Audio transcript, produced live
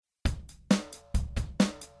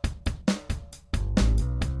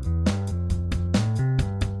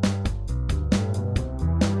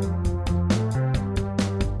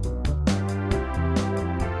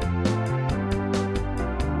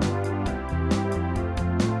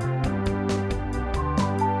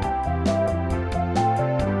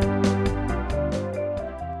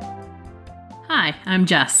I'm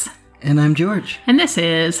Jess. And I'm George. And this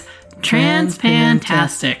is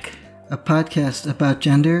Transpantastic, a podcast about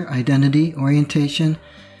gender, identity, orientation,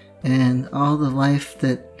 and all the life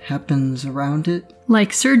that happens around it.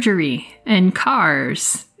 Like surgery and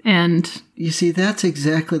cars and... You see, that's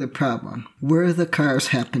exactly the problem. Where are the cars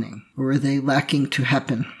happening? Or are they lacking to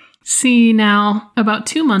happen? See, now, about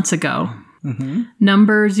 2 months ago,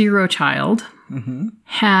 Number Zero Child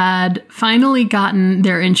had finally gotten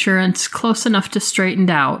their insurance close enough to straightened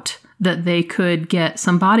out that they could get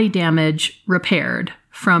some body damage repaired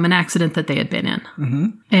from an accident that they had been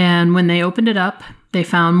in. And when they opened it up, they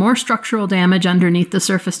found more structural damage underneath the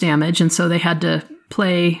surface damage, and so they had to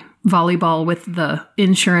play volleyball with the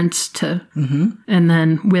insurance to, and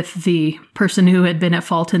then with the person who had been at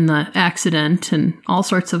fault in the accident and all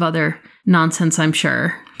sorts of other nonsense, I'm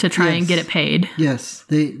sure, to try and get it paid. Yes,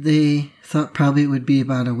 they thought probably it would be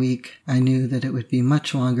about a week. I knew that it would be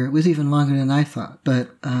much longer. It was even longer than I thought,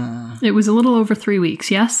 but... it was a little over 3 weeks,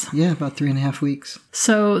 yes? Yeah, about 3.5 weeks.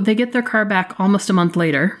 So they get their car back almost a month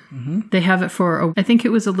later. They have it for, I think it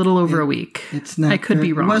was a little over a week. It's not. I could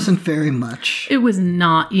be wrong. It wasn't very much. It was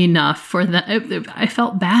not enough for that. I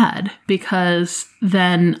felt bad because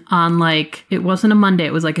then on it wasn't a Monday,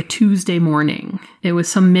 it was like a Tuesday morning. It was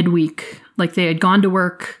some midweek. Like they had gone to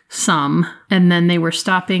work some, and then they were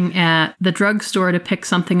stopping at the drugstore to pick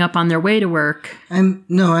something up on their way to work. I'm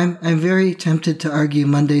very tempted to argue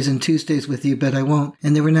Mondays and Tuesdays with you, but I won't.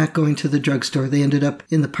 And they were not going to the drugstore. They ended up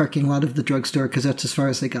in the parking lot of the drugstore because that's as far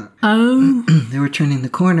as they got. Oh. They were turning the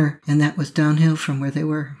corner, and that was downhill from where they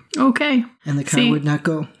were. Okay. And the car would not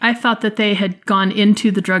go. I thought that they had gone into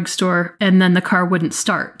the drugstore and then the car wouldn't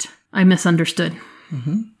start. I misunderstood.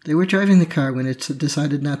 They were driving the car when it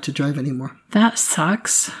decided not to drive anymore. That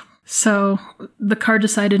sucks. So the car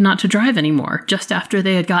decided not to drive anymore just after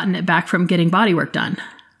they had gotten it back from getting bodywork done.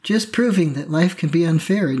 Just proving that life can be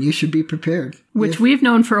unfair and you should be prepared. Which we've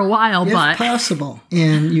known for a while, but... If possible.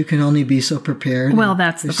 And you can only be so prepared. Well,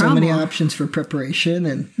 that's the problem. There's so many options for preparation.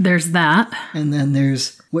 And there's that. And then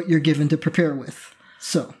there's what you're given to prepare with.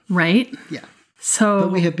 So. Right? Yeah. So...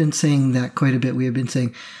 But we have been saying that quite a bit. We have been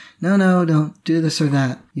saying... No, don't do this or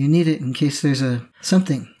that. You need it in case there's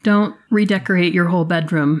something. Don't redecorate your whole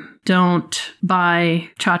bedroom. Don't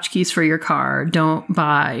buy tchotchkes for your car. Don't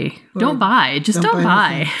buy. Don't buy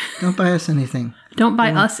us anything. Don't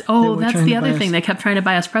buy us. Oh, that's the other thing. They kept trying to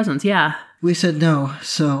buy us presents. Yeah. We said no.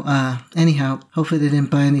 So anyhow, hopefully they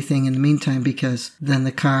didn't buy anything in the meantime because then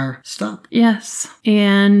the car stopped. Yes.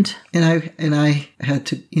 And I had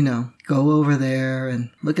to, go over there and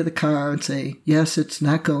look at the car and say, yes, it's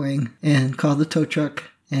not going, and call the tow truck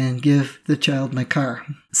and give the child my car.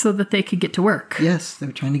 So that they could get to work. Yes, they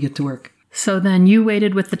were trying to get to work. So then you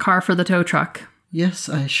waited with the car for the tow truck. Yes,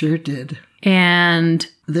 I sure did. And...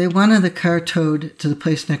 They wanted the car towed to the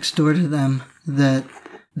place next door to them that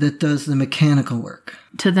does the mechanical work.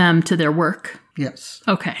 To them, to their work? Yes.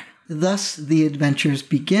 Okay. Thus, the adventures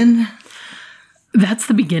begin. That's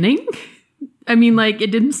the beginning? I mean,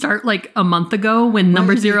 it didn't start a month ago when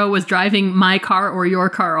Number Zero was driving my car or your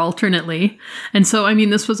car alternately. And so, I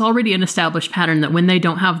mean, this was already an established pattern that when they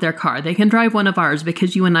don't have their car, they can drive one of ours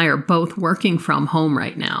because you and I are both working from home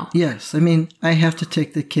right now. Yes. I mean, I have to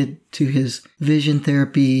take the kid to his vision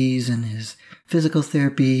therapies and his physical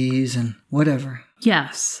therapies and whatever.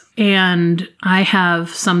 Yes. And I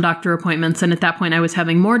have some doctor appointments. And at that point, I was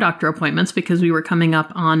having more doctor appointments because we were coming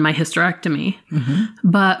up on my hysterectomy.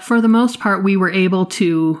 But for the most part, we were able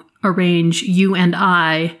to arrange you and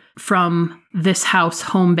I from this house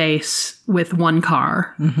home base with one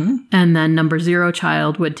car. And then Number Zero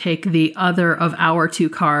Child would take the other of our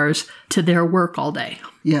 2 cars to their work all day.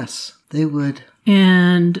 Yes, they would.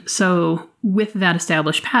 And so with that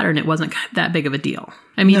established pattern, it wasn't that big of a deal.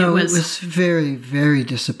 I mean, it was very, very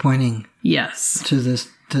disappointing. Yes. To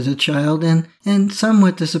the child and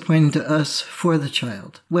somewhat disappointing to us for the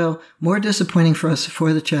child. Well, more disappointing for us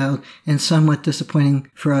for the child and somewhat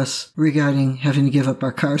disappointing for us regarding having to give up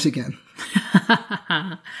our cars again.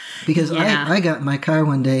 Because I got my car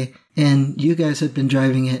one day and you guys had been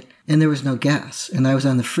driving it and there was no gas. And I was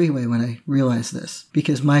on the freeway when I realized this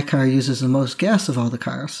because my car uses the most gas of all the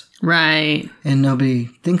cars. Right. And nobody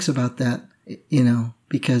thinks about that,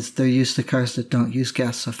 because they're used to cars that don't use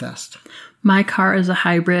gas so fast. My car is a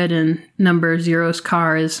hybrid and Number Zero's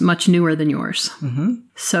car is much newer than yours.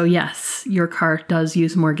 So yes, your car does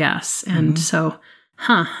use more gas. And so,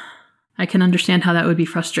 I can understand how that would be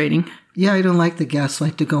frustrating. Yeah, I don't like the gas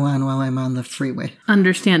light to go on while I'm on the freeway.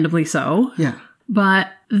 Understandably so. Yeah.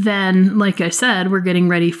 But then, like I said, we're getting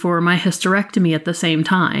ready for my hysterectomy at the same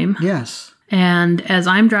time. Yes. And as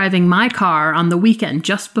I'm driving my car on the weekend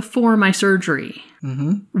just before my surgery,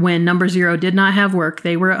 when number 0 did not have work,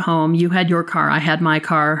 they were at home. You had your car. I had my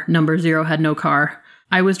car. Number 0 had no car.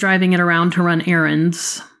 I was driving it around to run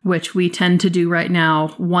errands, which we tend to do right now,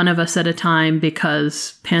 one of us at a time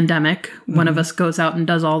because pandemic. One of us goes out and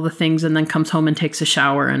does all the things and then comes home and takes a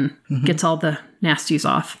shower and gets all the nasties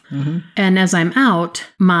off. And as I'm out,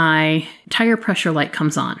 my tire pressure light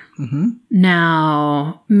comes on.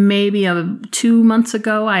 Now, maybe 2 months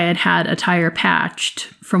ago, I had a tire patched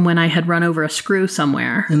from when I had run over a screw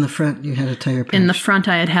somewhere. In the front, you had a tire patch. In the front,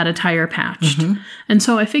 I had a tire patched. And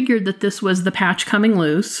so I figured that this was the patch coming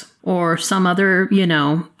loose or some other,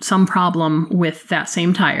 some problem with that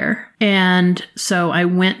same tire. And so I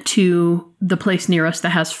went to the place near us that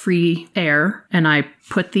has free air, and I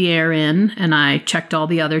put the air in, and I checked all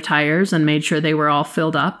the other tires and made sure they were all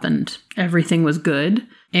filled up and everything was good.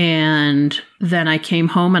 And then I came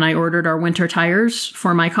home and I ordered our winter tires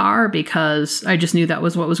for my car because I just knew that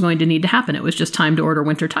was what was going to need to happen. It was just time to order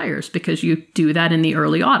winter tires because you do that in the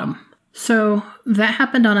early autumn. So that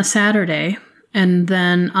happened on a Saturday. And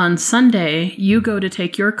then on Sunday, you go to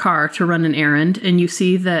take your car to run an errand and you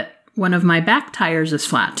see that one of my back tires is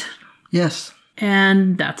flat. Yes.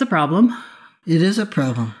 And that's a problem. It is a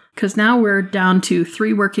problem. Because now we're down to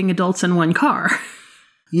 3 working adults in one car.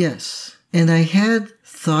 Yes. And I had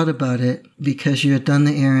thought about it because you had done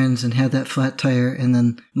the errands and had that flat tire, and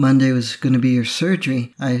then Monday was going to be your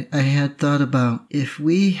surgery. I had thought about if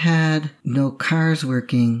we had no cars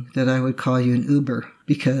working, that I would call you an Uber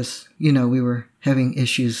because, we were having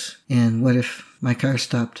issues, and what if my car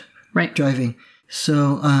stopped driving?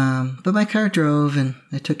 So, but my car drove, and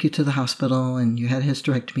I took you to the hospital, and you had a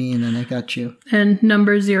hysterectomy, and then I got you. And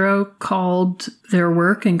number 0 called their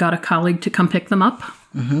work and got a colleague to come pick them up.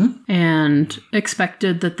 And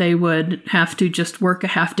expected that they would have to just work a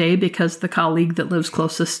half day because the colleague that lives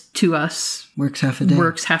closest to us works half a day.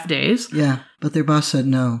 Works half days. Yeah, but their boss said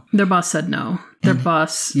no. Their boss said no. Their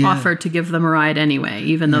boss offered to give them a ride anyway,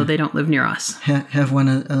 even though they don't live near us. Have one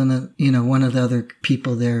of the other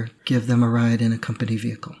people there give them a ride in a company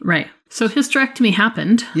vehicle. Right. So hysterectomy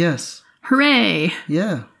happened. Yes. Hooray.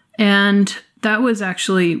 Yeah. And that was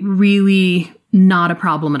actually really not a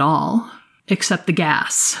problem at all. Except the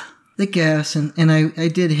gas. The gas, and I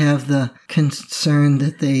did have the concern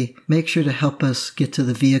that they make sure to help us get to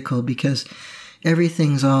the vehicle because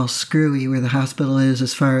everything's all screwy where the hospital is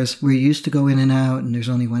as far as we're used to go in and out, and there's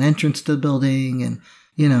only one entrance to the building, and,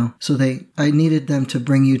 so I needed them to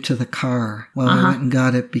bring you to the car while I went and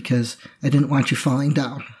got it because I didn't want you falling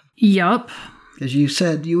down. Yup. Because you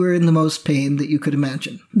said you were in the most pain that you could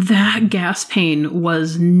imagine. That gas pain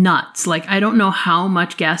was nuts. Like, I don't know how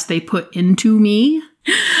much gas they put into me.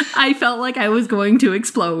 I felt like I was going to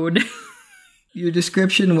explode. Your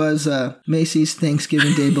description was Macy's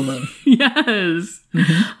Thanksgiving Day balloon. Yes.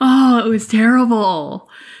 Oh, it was terrible.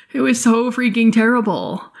 It was so freaking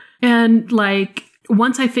terrible. And,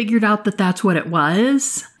 once I figured out that that's what it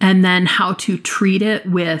was, and then how to treat it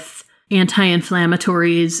with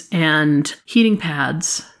anti-inflammatories and heating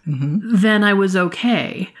pads, then I was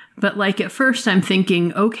okay. But at first I'm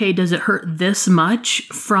thinking, okay, does it hurt this much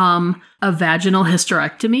from a vaginal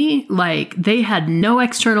hysterectomy? They had no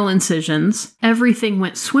external incisions. Everything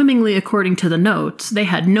went swimmingly according to the notes. They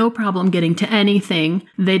had no problem getting to anything.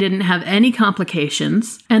 They didn't have any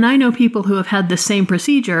complications. And I know people who have had the same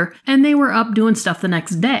procedure and they were up doing stuff the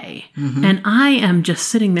next day. And I am just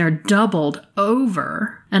sitting there doubled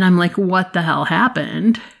over. And I'm like, what the hell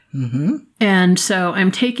happened? And so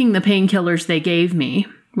I'm taking the painkillers they gave me,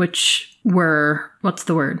 which were, what's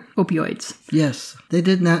the word? Opioids. Yes. They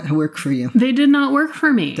did not work for you. They did not work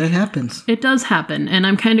for me. That happens. It does happen. And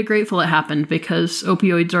I'm kind of grateful it happened because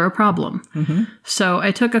opioids are a problem. So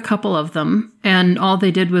I took a couple of them and all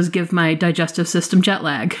they did was give my digestive system jet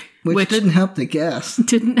lag. Which didn't help the gas.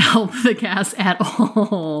 Didn't help the gas at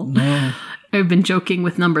all. No. I've been joking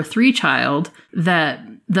with number 3 child that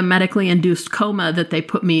the medically induced coma that they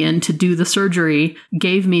put me in to do the surgery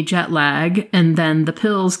gave me jet lag, and then the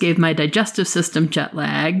pills gave my digestive system jet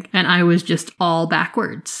lag, and I was just all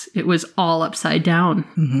backwards. It was all upside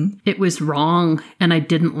down. It was wrong, and I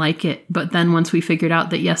didn't like it. But then once we figured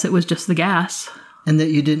out that, yes, it was just the gas. And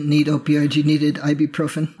that you didn't need opioids, you needed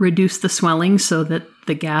ibuprofen. Reduce the swelling so that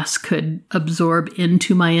the gas could absorb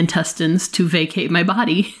into my intestines to vacate my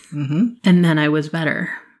body. And then I was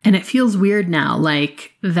better. And it feels weird now,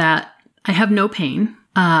 that I have no pain.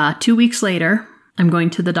 2 weeks later, I'm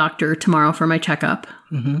going to the doctor tomorrow for my checkup.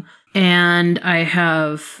 And I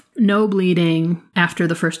have no bleeding after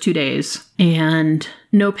the first 2 days and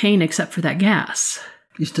no pain except for that gas.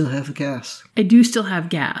 You still have gas. I do still have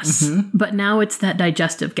gas, but now it's that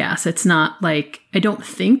digestive gas. It's not like, I don't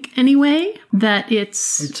think anyway that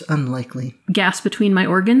It's unlikely. gas between my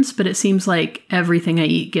organs, but it seems like everything I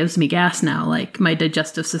eat gives me gas now. Like my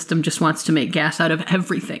digestive system just wants to make gas out of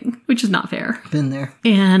everything, which is not fair. Been there.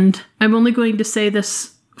 And I'm only going to say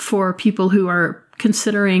this for people who are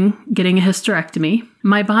considering getting a hysterectomy.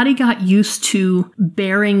 My body got used to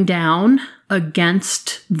bearing down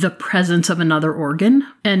against the presence of another organ.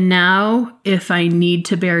 And now if I need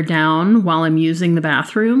to bear down while I'm using the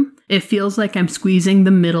bathroom, it feels like I'm squeezing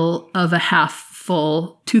the middle of a half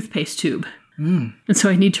full toothpaste tube. And so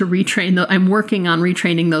I need to retrain. I'm working on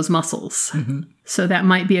retraining those muscles. So that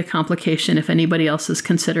might be a complication if anybody else is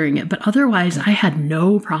considering it. But otherwise, I had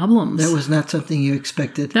no problems. That was not something you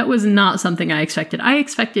expected. That was not something I expected. I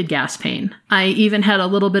expected gas pain. I even had a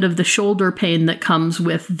little bit of the shoulder pain that comes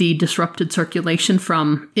with the disrupted circulation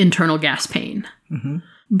from internal gas pain.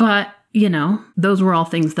 But, you know, those were all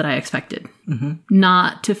things that I expected.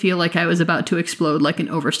 Not to feel like I was about to explode like an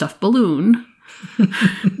overstuffed balloon.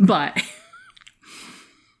 But...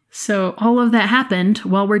 So all of that happened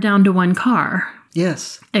while we're down to one car.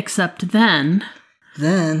 Yes. Except then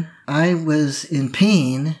I was in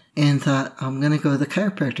pain and thought, I'm going to go to the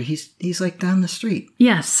chiropractor. He's like down the street.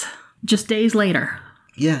 Yes. Just days later.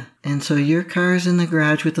 Yeah. And so your car's in the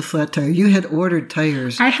garage with the flat tire. You had ordered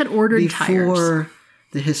tires. I had ordered tires. Before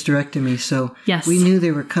the hysterectomy. So yes. We knew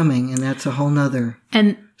they were coming, and that's a whole nother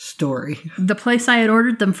story. The place I had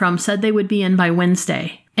ordered them from said they would be in by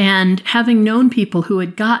Wednesday. And having known people who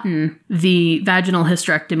had gotten the vaginal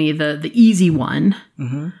hysterectomy, the easy one,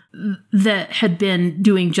 that had been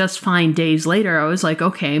doing just fine days later, I was like,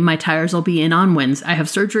 okay, my tires will be in on Wednesday. I have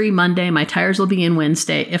surgery Monday. My tires will be in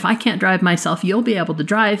Wednesday. If I can't drive myself, you'll be able to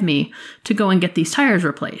drive me to go and get these tires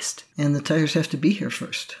replaced. And the tires have to be here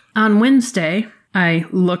first. On Wednesday, I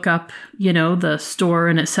look up, the store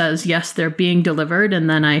and it says, yes, they're being delivered. And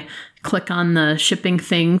then I click on the shipping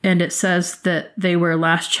thing and it says that they were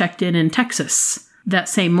last checked in Texas that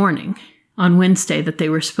same morning on Wednesday, that they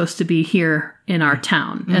were supposed to be here in our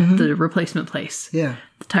town at the replacement place. Yeah.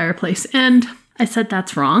 The tire place. And I said,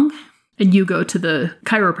 that's wrong. And you go to the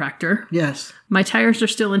chiropractor. Yes. My tires are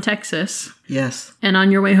still in Texas. Yes. And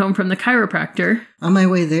on your way home from the chiropractor. On my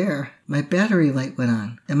way there, my battery light went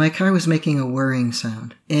on, and my car was making a whirring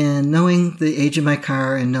sound. And knowing the age of my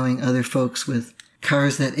car and knowing other folks with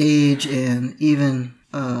cars that age and even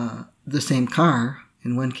the same car,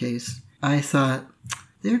 in one case, I thought,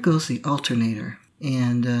 there goes the alternator.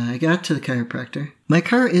 And I got to the chiropractor. My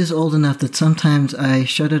car is old enough that sometimes I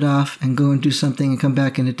shut it off and go and do something and come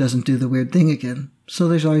back and it doesn't do the weird thing again. So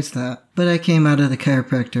there's always that. But I came out of the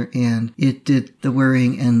chiropractor and it did the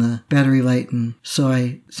whirring and the battery light. And so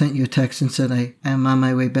I sent you a text and said, I'm on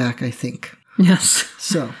my way back, I think. Yes.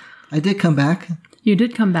 So I did come back. You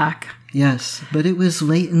did come back. Yes. But it was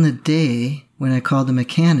late in the day when I called the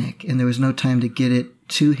mechanic and there was no time to get it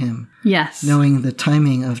to him. Yes. Knowing the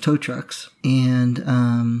timing of tow trucks.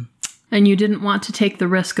 And you didn't want to take the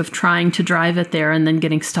risk of trying to drive it there and then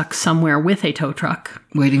getting stuck somewhere with a tow truck.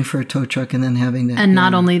 Waiting for a tow truck and then having to... And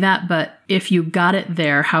not only that, but if you got it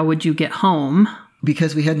there, how would you get home?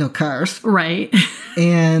 Because we had no cars. Right.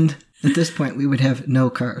 And at this point, we would have no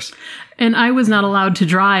cars. And I was not allowed to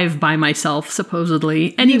drive by myself,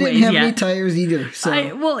 supposedly. Anyways, you didn't have any tires either.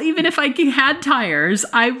 So. Well, even if I had tires,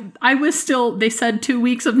 I was still, they said 2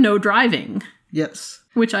 weeks of no driving. Yes.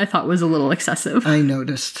 Which I thought was a little excessive. I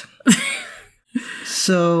noticed.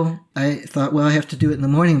 So I thought, well, I have to do it in the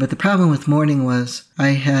morning. But the problem with morning was I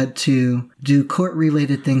had to do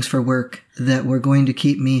court-related things for work that were going to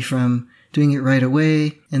keep me from doing it right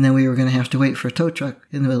away. And then we were going to have to wait for a tow truck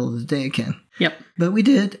in the middle of the day again. Yep. But we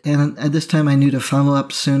did. And at this time, I knew to follow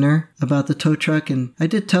up sooner about the tow truck. And I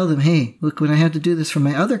did tell them, hey, look, when I had to do this for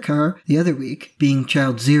my other car the other week, being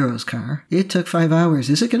Child Zero's car, it took 5 hours.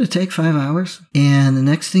 Is it going to take 5 hours? And the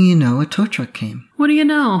next thing you know, a tow truck came. What do you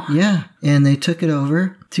know? Yeah. And they took it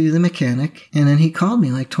over to the mechanic. And then he called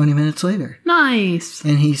me like 20 minutes later. Nice.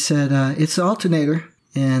 And he said, it's the alternator.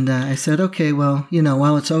 And I said, okay, well,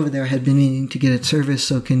 while it's over there, I had been meaning to get it serviced,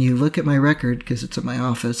 so can you look at my record, because it's at my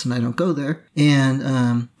office and I don't go there,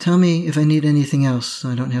 and tell me if I need anything else so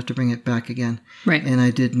I don't have to bring it back again. Right. And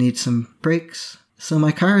I did need some brakes, so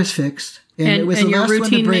my car is fixed. And it was the your last routine one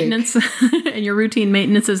to break. maintenance, and your routine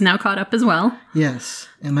maintenance is now caught up as well. Yes,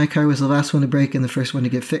 and my car was the last one to break and the first one to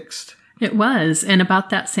get fixed. It was, and about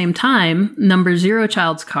that same time, number 0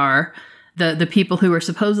 child's car, the people who were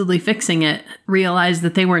supposedly fixing it realized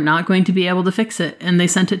that they were not going to be able to fix it, and they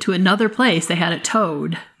sent it to another place. They had it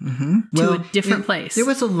towed to a different place. There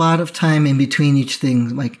was a lot of time in between each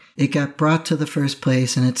thing. Like, it got brought to the first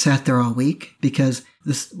place, and it sat there all week because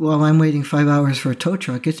while I'm waiting 5 hours for a tow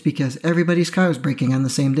truck, it's because everybody's car is breaking on the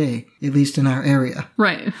same day, at least in our area.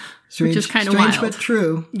 Right. Strange, which is kind of wild. Strange but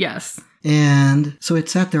true. Yes. And so it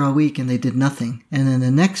sat there all week, and they did nothing. And then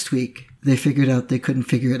the next week, they figured out they couldn't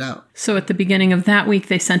figure it out. So at the beginning of that week,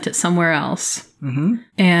 they sent it somewhere else. Mm-hmm.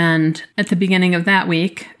 And at the beginning of that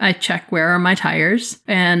week, I check where are my tires,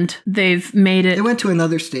 and they've made it. They went to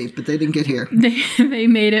another state, but they didn't get here. They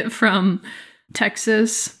made it from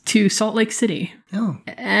Texas to Salt Lake City. Oh.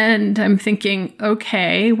 And I'm thinking,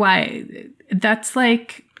 okay, why? That's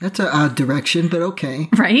like... That's an odd direction, but okay.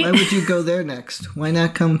 Right? Why would you go there next? Why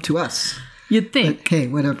not come to us? You'd think. But, hey,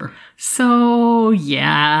 whatever. So,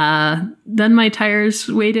 yeah. Then my tires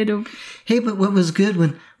waited. Hey, but what was good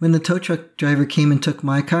when the tow truck driver came and took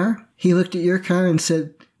my car, he looked at your car and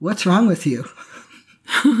said, "What's wrong with you?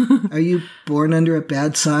 Are you born under a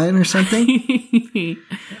bad sign or something?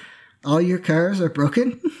 All your cars are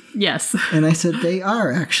broken?" Yes. And I said, "They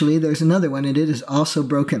are, actually. There's another one, and it is also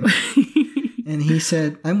broken." And he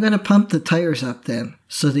said, "I'm going to pump the tires up then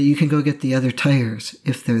so that you can go get the other tires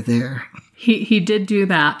if they're there." He did do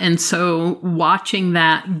that. And so watching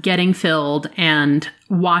that getting filled and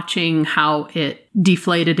watching how it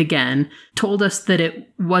deflated again told us that it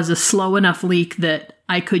was a slow enough leak that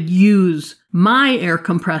I could use my air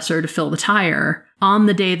compressor to fill the tire on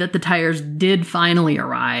the day that the tires did finally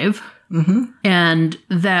arrive. Mm-hmm. And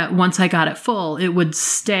that once I got it full, it would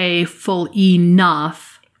stay full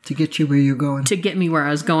enough to get you where you're going. To get me where I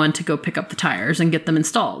was going to go pick up the tires and get them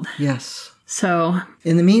installed. Yes. So,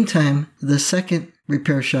 in the meantime, the second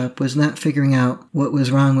repair shop was not figuring out what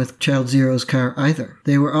was wrong with Child Zero's car either.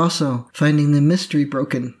 They were also finding the mystery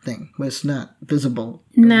broken thing was not visible,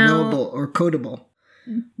 or knowable, or codable.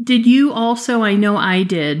 Did you also, I know I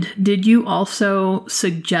did you also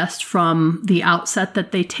suggest from the outset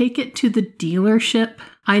that they take it to the dealership?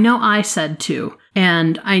 I know I said to.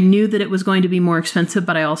 And I knew that it was going to be more expensive,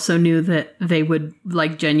 but I also knew that they would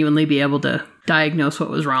genuinely be able to diagnose what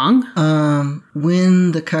was wrong.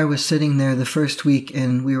 When the car was sitting there the first week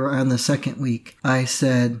and we were on the second week, I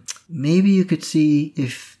said, maybe you could see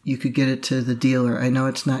if you could get it to the dealer. I know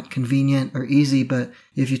it's not convenient or easy, but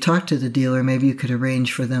if you talk to the dealer, maybe you could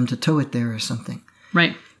arrange for them to tow it there or something.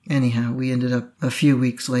 Right. Anyhow, we ended up a few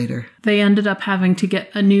weeks later. They ended up having to get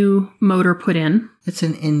a new motor put in. It's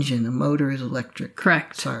an engine. A motor is electric.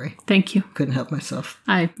 Correct. Sorry. Thank you. Couldn't help myself.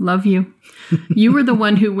 I love you. You were the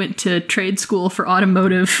one who went to trade school for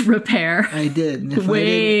automotive repair. I did.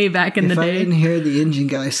 Way back in the day. If I didn't hear the engine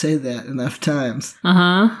guy say that enough times.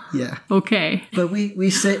 Uh-huh. Yeah. Okay. But we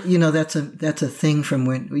said, that's a thing from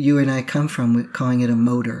when you and I come from, calling it a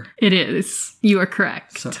motor. It is. You are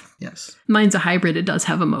correct. So, yes. Mine's a hybrid. It does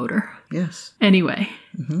have a motor. Yes. Anyway.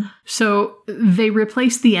 Mm-hmm. So they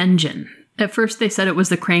replaced the engine. At first they said it was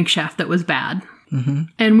the crankshaft that was bad. Mm-hmm.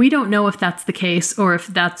 And we don't know if that's the case or if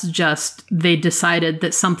that's just they decided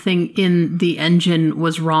that something in the engine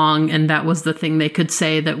was wrong and that was the thing they could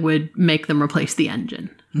say that would make them replace the engine.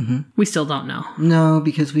 Mm-hmm. We still don't know. No,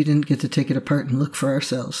 because we didn't get to take it apart and look for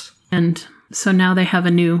ourselves. And so now they have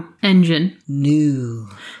a new engine. New.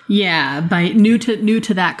 Yeah, new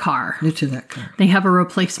to that car. New to that car. They have a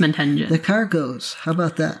replacement engine. The car goes. How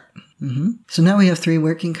about that? Mm-hmm. So now we have 3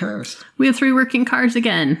 working cars. We have 3 working cars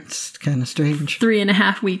again. It's kind of strange.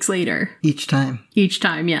 3.5 weeks later. Each time,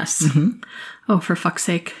 yes. Mm-hmm. Oh, for fuck's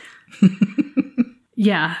sake.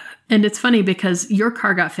 Yeah. And it's funny because your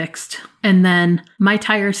car got fixed and then my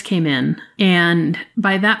tires came in. And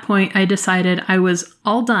by that point, I decided I was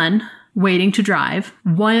all done waiting to drive.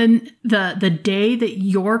 When the day that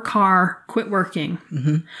your car quit working,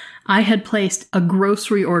 mm-hmm. I had placed a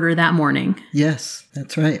grocery order that morning. Yes,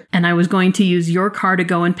 that's right. And I was going to use your car to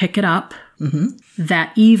go and pick it up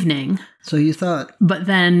that evening. So you thought. But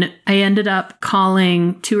then I ended up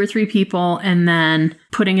calling 2 or 3 people and then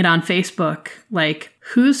putting it on Facebook, like,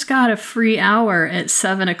 who's got a free hour at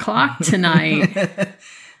 7 o'clock tonight?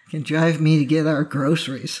 Can drive me to get our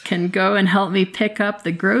groceries. Can go and help me pick up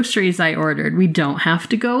the groceries I ordered. We don't have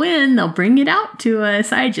to go in. They'll bring it out to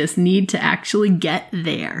us. I just need to actually get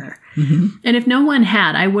there. Mm-hmm. And if no one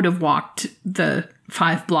had, I would have walked the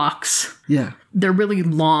 5 blocks. Yeah. They're really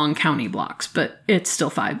long county blocks, but it's still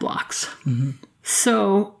 5 blocks. Mm-hmm.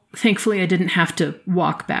 So thankfully I didn't have to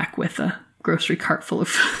walk back with a grocery cart full of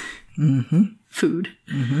food.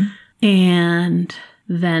 Mm-hmm. And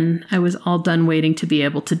then I was all done waiting to be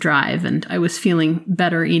able to drive, and I was feeling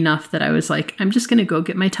better enough that I was like, I'm just going to go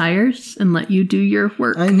get my tires and let you do your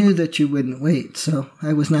work. I knew that you wouldn't wait, so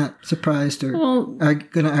I was not surprised or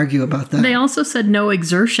going to argue about that. They also said no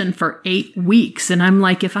exertion for 8 weeks, and I'm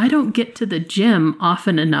like, if I don't get to the gym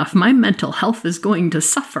often enough, my mental health is going to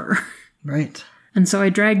suffer. Right. And so I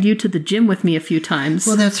dragged you to the gym with me a few times.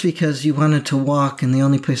 Well, that's because you wanted to walk, and the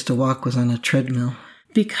only place to walk was on a treadmill.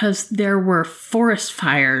 Because there were forest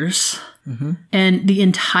fires, and the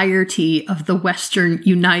entirety of the western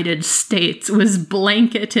United States was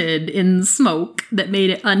blanketed in smoke that made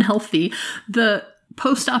it unhealthy. The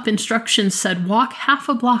post-op instructions said walk half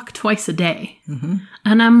a block twice a day.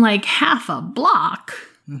 And I'm like, half a block?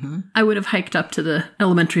 I would have hiked up to the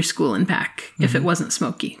elementary school and back if it wasn't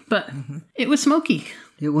smoky. But it was smoky.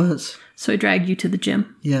 It was. So I dragged you to the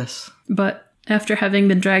gym. Yes. But after having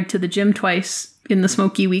been dragged to the gym twice in the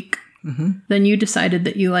smoky week, then you decided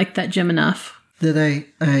that you liked that gym enough. That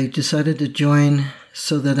I decided to join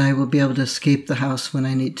so that I will be able to escape the house when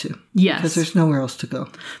I need to. Yes. Because there's nowhere else to go.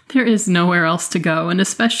 There is nowhere else to go. And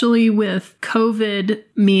especially with COVID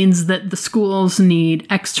means that the schools need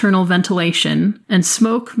external ventilation, and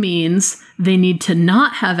smoke means they need to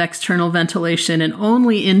not have external ventilation and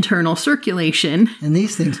only internal circulation. And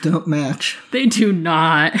these things don't match. They do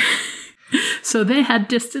not. So they had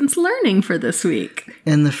distance learning for this week.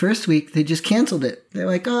 And the first week, they just canceled it. They're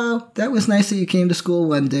like, oh, that was nice that you came to school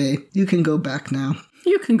one day. You can go back now.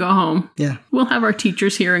 You can go home. Yeah. We'll have our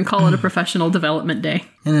teachers here and call it a professional development day.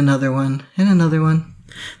 And another one. And another one.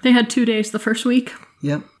 They had 2 days the first week.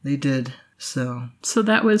 Yep, they did. So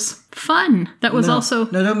that was fun. That was also...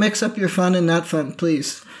 No, don't mix up your fun and not fun,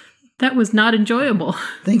 please. That was not enjoyable.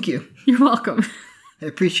 Thank you. You're welcome. I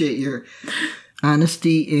appreciate your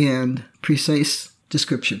honesty and precise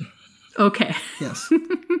description. Okay. Yes.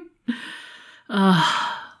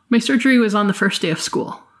 My surgery was on the first day of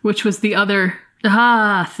school, which was the other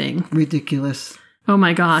thing. Ridiculous. Oh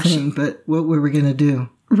my gosh. Thing, but what were we going to do?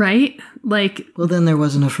 Right? Like... Well, then there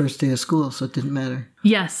wasn't a first day of school, so it didn't matter.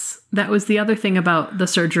 Yes. That was the other thing about the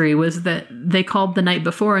surgery, was that they called the night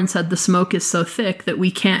before and said the smoke is so thick that we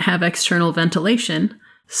can't have external ventilation.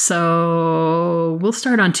 So we'll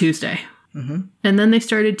start on Tuesday. And then they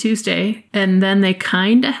started Tuesday, and then they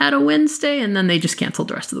kind of had a Wednesday, and then they just canceled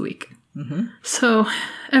the rest of the week. So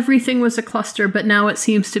everything was a cluster, but now it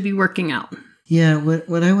seems to be working out. Yeah,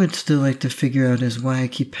 what I would still like to figure out is why I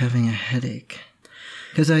keep having a headache.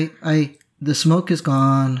 Because the smoke is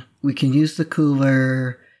gone. We can use the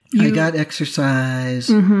cooler. I got exercise.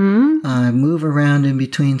 I move around in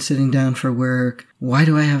between sitting down for work. Why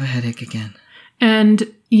do I have a headache again?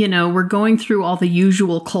 And, we're going through all the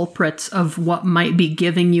usual culprits of what might be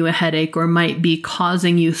giving you a headache or might be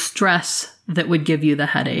causing you stress that would give you the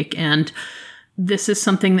headache. And this is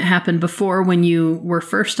something that happened before when you were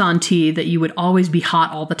first on T, that you would always be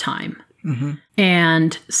hot all the time.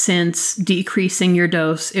 And since decreasing your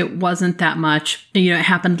dose, it wasn't that much. It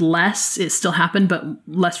happened less. It still happened, but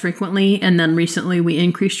less frequently. And then recently we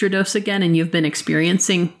increased your dose again, and you've been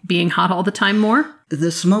experiencing being hot all the time more.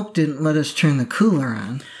 The smoke didn't let us turn the cooler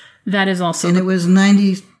on. That is also... And it was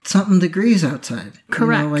 90-something degrees outside.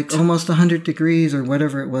 Correct. Like almost 100 degrees or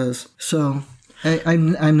whatever it was. So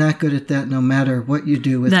I'm not good at that no matter what you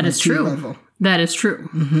do with that my is T true. level. That is true.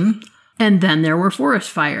 And then there were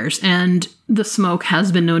forest fires, and the smoke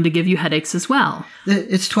has been known to give you headaches as well.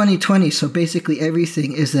 It's 2020, so basically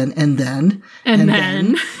everything is an and then. And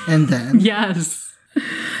then. And then. Yes.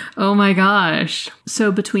 Oh my gosh.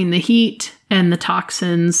 So between the heat and the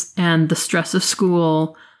toxins and the stress of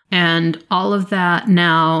school and all of that,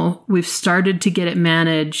 now we've started to get it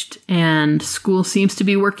managed, and school seems to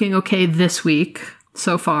be working okay this week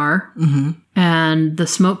so far. And the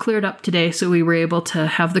smoke cleared up today, so we were able to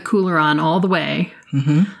have the cooler on all the way,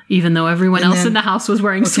 even though everyone else in the house was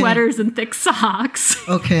wearing sweaters and thick socks.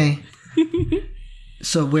 Okay.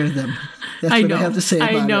 So wear them. That's what I have to say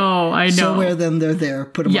about it. I know. So wear them. They're there.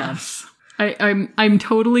 Put them on. Yes. I'm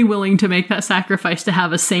totally willing to make that sacrifice to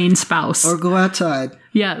have a sane spouse. Or go outside.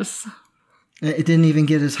 Yes. It didn't even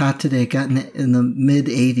get as hot today. It got in the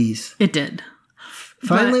mid-80s. It did.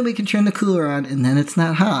 Finally, we can turn the cooler on, and then it's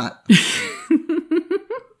not hot.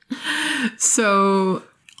 So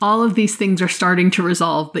all of these things are starting to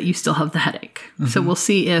resolve, but you still have the headache. So we'll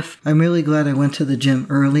see if... I'm really glad I went to the gym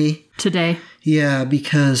early. Today? Yeah,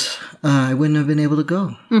 because I wouldn't have been able to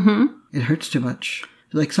go. It hurts too much.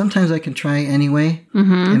 Like, sometimes I can try anyway,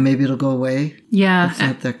 and maybe it'll go away. Yeah. It's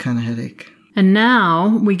not that kind of headache. And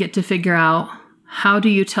now we get to figure out, how do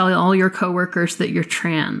you tell all your coworkers that you're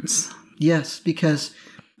trans? Yes, because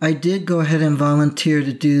I did go ahead and volunteer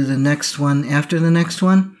to do the next one after the next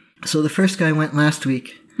one. So the first guy went last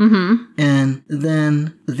week. Mm-hmm. And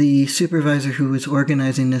then the supervisor who was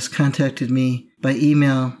organizing this contacted me by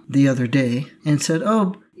email the other day and said,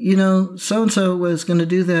 oh, so-and-so was going to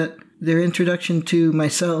do their introduction to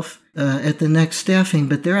myself at the next staffing,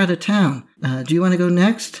 but they're out of town. Do you want to go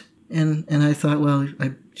next? And I thought, well,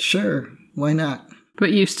 sure, why not?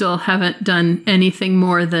 But you still haven't done anything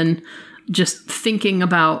more than just thinking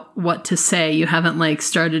about what to say. You haven't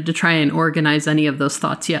started to try and organize any of those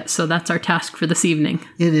thoughts yet. So that's our task for this evening.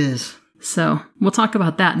 It is. So we'll talk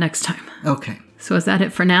about that next time. Okay. So is that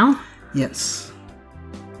it for now? Yes.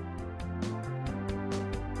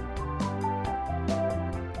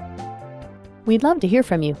 We'd love to hear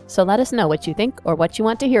from you, so let us know what you think or what you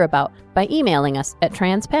want to hear about by emailing us at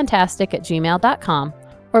transpantastic@gmail.com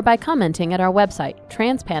or by commenting at our website,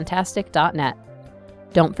 transpantastic.net.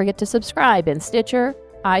 Don't forget to subscribe in Stitcher,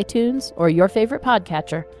 iTunes, or your favorite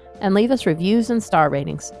podcatcher, and leave us reviews and star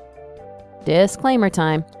ratings. Disclaimer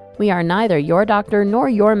time. We are neither your doctor nor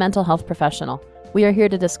your mental health professional. We are here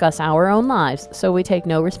to discuss our own lives, so we take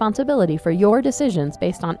no responsibility for your decisions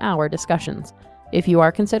based on our discussions. If you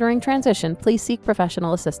are considering transition, please seek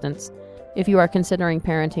professional assistance. If you are considering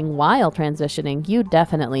parenting while transitioning, you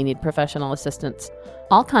definitely need professional assistance.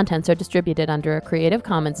 All contents are distributed under a Creative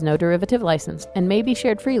Commons no derivative license and may be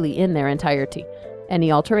shared freely in their entirety.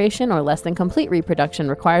 Any alteration or less than complete reproduction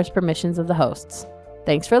requires permissions of the hosts.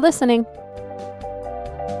 Thanks for listening.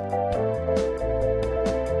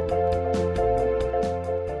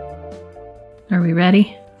 Are we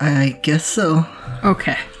ready? I guess so.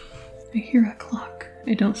 Okay. I hear a clock.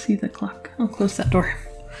 I don't see the clock. I'll close that door.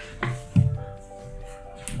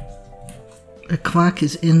 The clock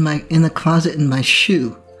is in the closet in my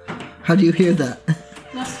shoe. How do you hear that?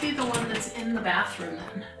 Must be the one that's in the bathroom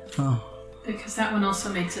then. Oh. Because that one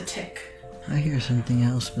also makes a tick. I hear something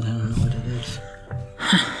else, but I don't know what it is.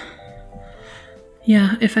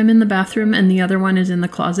 Yeah, if I'm in the bathroom and the other one is in the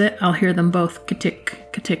closet, I'll hear them both ka-tick,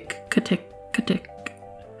 ka-tick, ka-tick, ka-tick.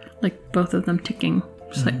 Like both of them ticking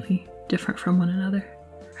slightly different from one another.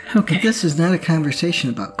 Okay. But this is not a conversation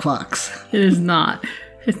about clocks. It is not.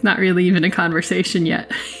 It's not really even a conversation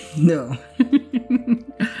yet. No.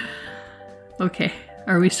 Okay.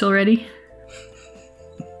 Are we still ready?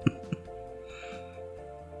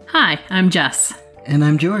 Hi, I'm Jess. And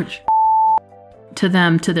I'm George. To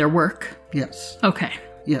them, to their work. Yes. Okay.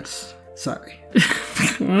 Yes. Sorry.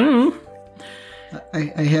 Mm.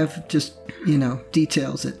 I have just,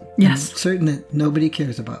 details that Yes. I'm certain that nobody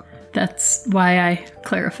cares about. That's why I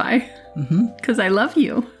clarify. Because I love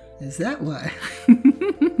you. Is that why?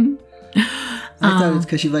 I thought it's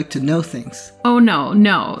because you like to know things. Oh, no.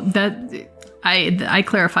 That I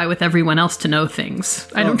clarify with everyone else to know things.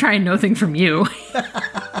 I don't try and know things from you.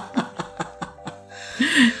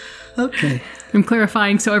 Okay. I'm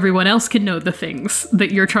clarifying so everyone else can know the things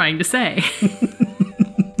that you're trying to say.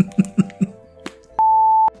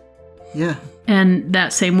 Yeah. And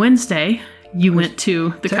that same Wednesday, you went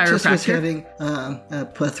to the Texas chiropractor. was having a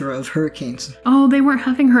plethora of hurricanes. Oh, they weren't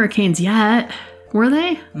having hurricanes yet. Were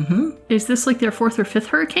they? Mm-hmm. Is this like their 4th or 5th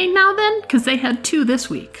hurricane now then? Because they had 2 this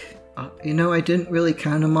week. I didn't really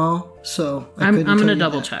count them all, so I'm going to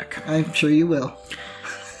double check. I'm sure you will.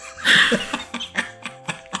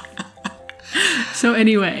 So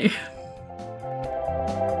anyway.